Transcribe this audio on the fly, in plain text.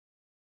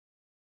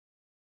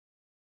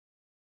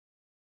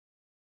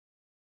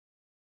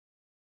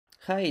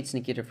Hi, it's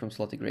Nikita from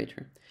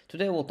Slotegrator.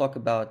 Today we'll talk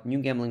about new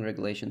gambling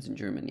regulations in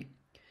Germany.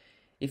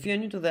 If you're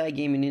new to the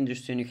iGaming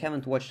industry and you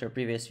haven't watched our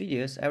previous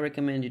videos, I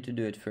recommend you to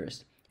do it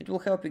first. It will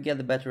help you get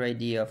a better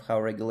idea of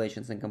how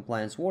regulations and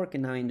compliance work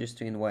in our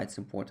industry and why it's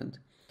important.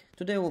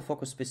 Today we'll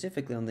focus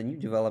specifically on the new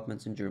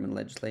developments in German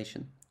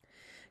legislation.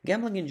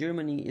 Gambling in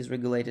Germany is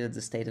regulated at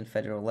the state and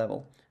federal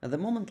level. At the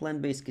moment,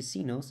 land-based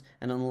casinos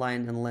and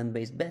online and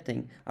land-based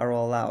betting are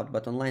all allowed,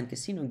 but online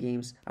casino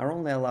games are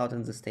only allowed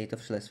in the state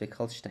of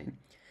Schleswig-Holstein.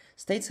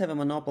 States have a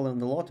monopoly on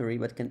the lottery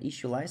but can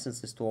issue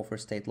licenses to offer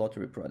state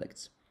lottery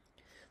products.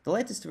 The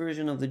latest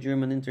version of the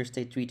German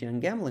Interstate Treaty on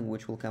Gambling,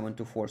 which will come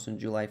into force on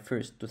July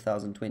 1st,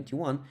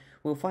 2021,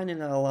 will finally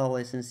allow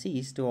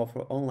licensees to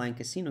offer online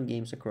casino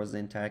games across the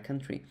entire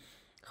country.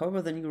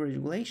 However, the new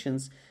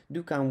regulations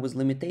do come with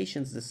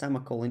limitations that some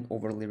are calling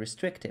overly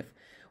restrictive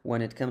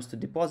when it comes to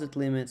deposit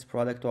limits,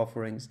 product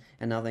offerings,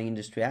 and other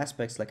industry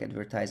aspects like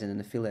advertising and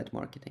affiliate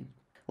marketing.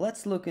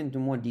 Let's look into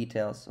more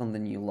details on the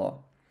new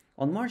law.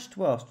 On March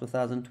 12,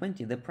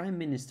 2020, the Prime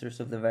Ministers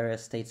of the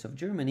various states of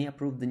Germany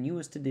approved the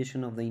newest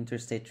edition of the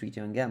Interstate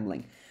Treaty on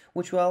Gambling,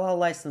 which will allow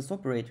licensed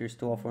operators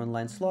to offer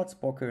online slots,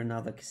 poker, and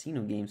other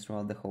casino games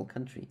throughout the whole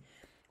country.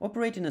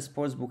 Operating a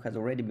sportsbook has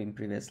already been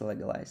previously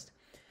legalized.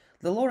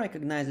 The law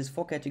recognizes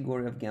four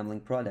categories of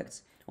gambling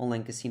products: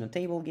 online casino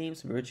table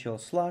games, virtual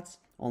slots,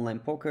 online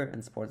poker,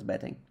 and sports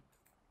betting.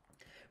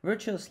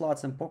 Virtual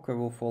slots and poker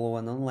will follow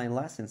an online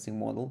licensing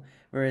model,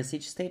 whereas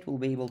each state will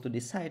be able to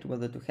decide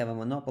whether to have a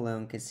monopoly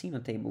on casino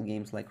table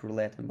games like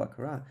roulette and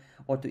baccarat,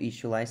 or to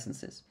issue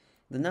licenses.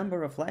 The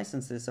number of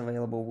licenses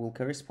available will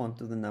correspond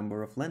to the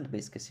number of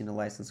land-based casino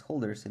license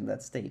holders in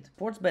that state.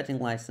 Sports betting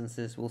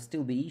licenses will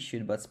still be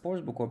issued, but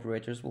sportsbook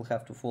operators will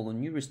have to follow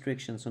new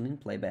restrictions on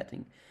in-play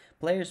betting.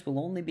 Players will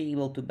only be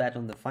able to bet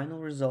on the final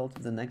result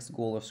of the next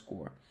goal or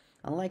score.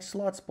 Unlike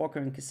slots, poker,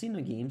 and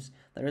casino games,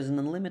 there is an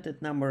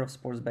unlimited number of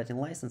sports betting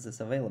licenses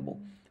available.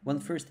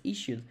 When first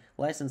issued,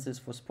 licenses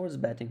for sports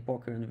betting,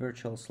 poker, and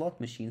virtual slot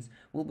machines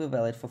will be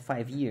valid for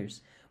 5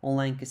 years.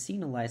 Online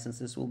casino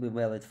licenses will be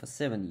valid for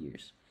 7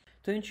 years.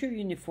 To ensure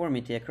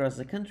uniformity across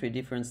the country,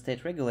 different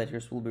state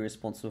regulators will be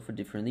responsible for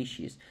different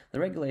issues. The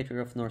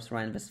regulator of North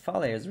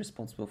Rhine-Westphalia is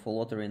responsible for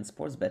lottery and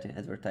sports betting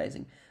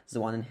advertising,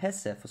 the one in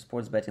Hesse for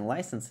sports betting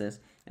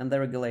licenses, and the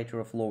regulator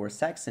of Lower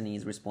Saxony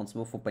is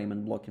responsible for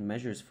payment blocking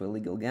measures for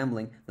illegal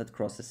gambling that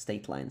crosses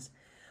state lines.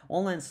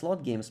 Online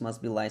slot games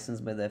must be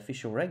licensed by the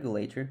official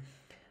regulator,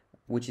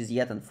 which is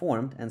yet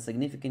unformed, and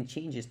significant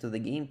changes to the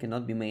game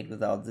cannot be made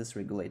without this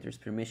regulator's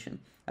permission.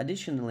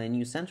 Additionally, a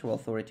new central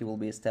authority will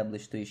be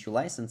established to issue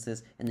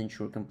licenses and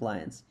ensure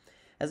compliance.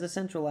 As a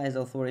centralized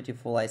authority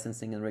for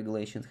licensing and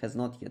regulations has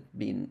not yet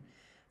been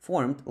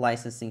formed,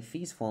 licensing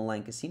fees for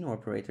online casino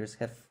operators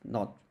have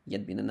not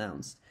yet been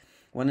announced.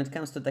 When it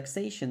comes to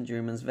taxation,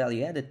 Germany's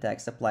value-added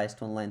tax applies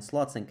to online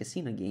slots and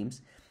casino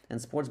games,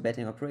 and sports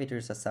betting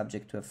operators are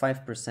subject to a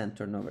 5%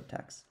 turnover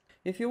tax.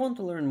 If you want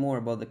to learn more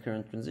about the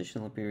current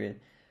transitional period,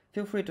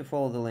 feel free to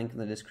follow the link in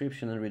the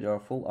description and read our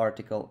full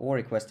article or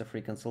request a free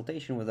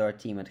consultation with our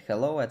team at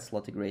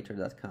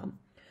hello@slotegrator.com.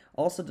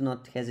 Also, do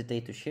not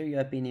hesitate to share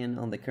your opinion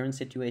on the current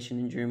situation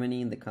in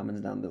Germany in the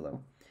comments down below.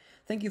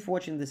 Thank you for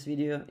watching this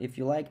video. If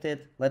you liked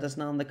it, let us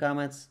know in the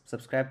comments,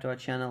 subscribe to our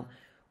channel.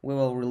 We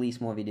will release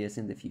more videos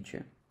in the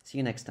future. See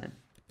you next time.